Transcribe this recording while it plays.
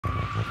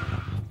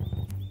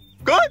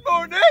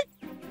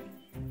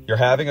You're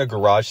having a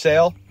garage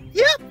sale?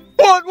 Yep.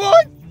 Want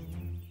one?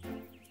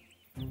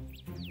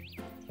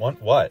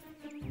 Want what?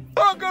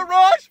 A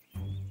garage?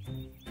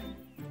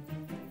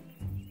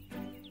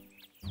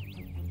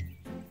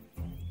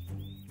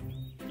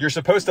 You're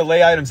supposed to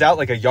lay items out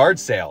like a yard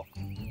sale.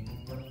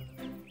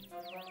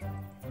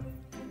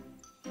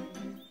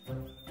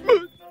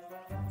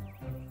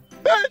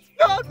 It's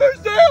not for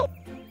sale!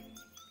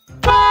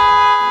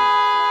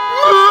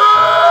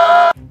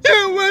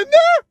 You in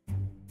there?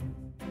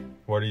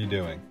 What are you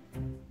doing?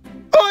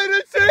 Hide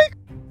and seek!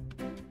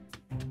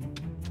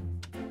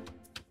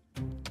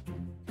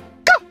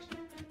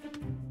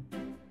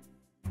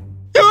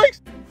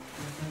 Yikes!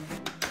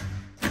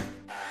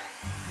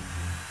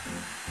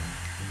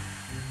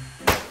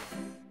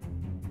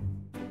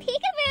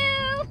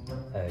 Peekaboo!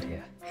 Oh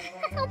dear.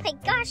 Oh my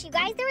gosh, you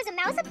guys, there was a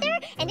mouse up there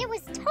and it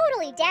was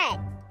totally dead.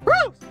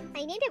 Gross!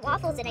 I named it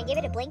Waffles and I gave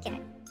it a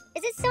blanket.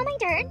 Is it still my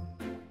turn?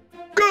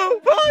 Go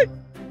hide!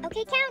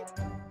 Okay, count.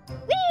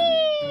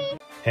 Whee!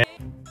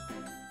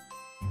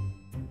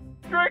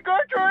 Trick or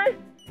treat!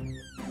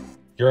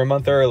 You're a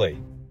month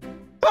early.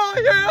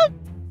 I am!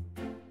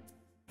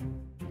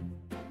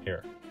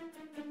 Here.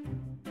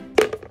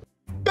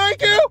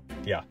 Thank you!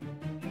 Yeah.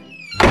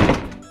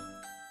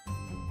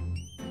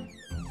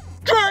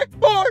 Trick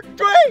or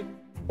treat!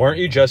 Weren't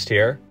you just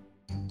here?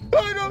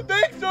 I don't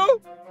think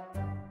so!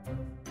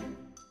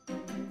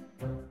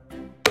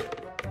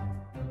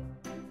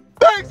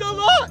 Thanks a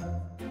lot!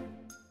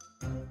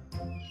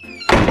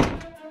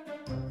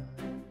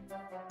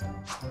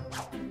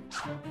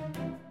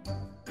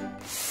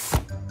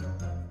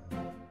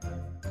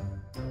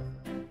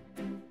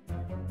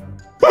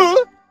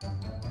 Huh?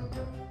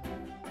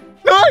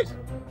 Nice!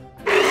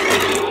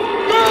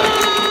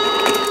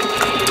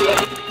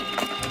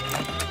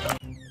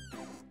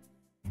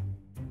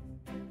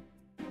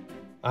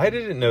 I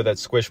didn't know that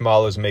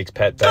Squishmallows makes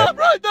pet Stop beds.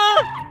 right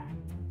there!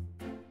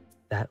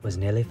 That was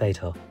nearly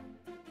fatal.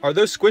 Are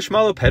those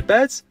Squishmallow pet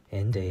beds?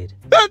 Indeed.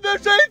 Then they're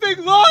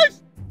saving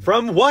lives!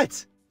 From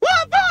what?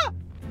 Wafa!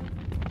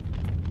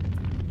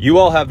 You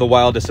all have the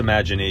wildest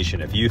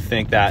imagination if you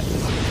think that...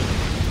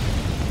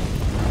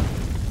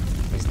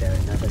 Is there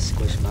another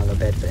Squishmallow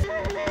bed there?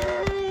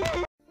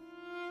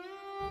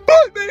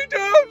 Put me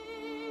down!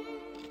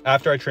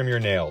 After I trim your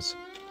nails.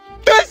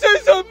 This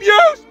is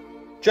abuse!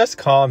 Just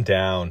calm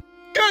down.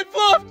 Get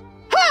fluffed!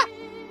 Ha!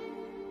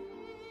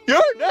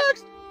 You're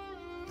next!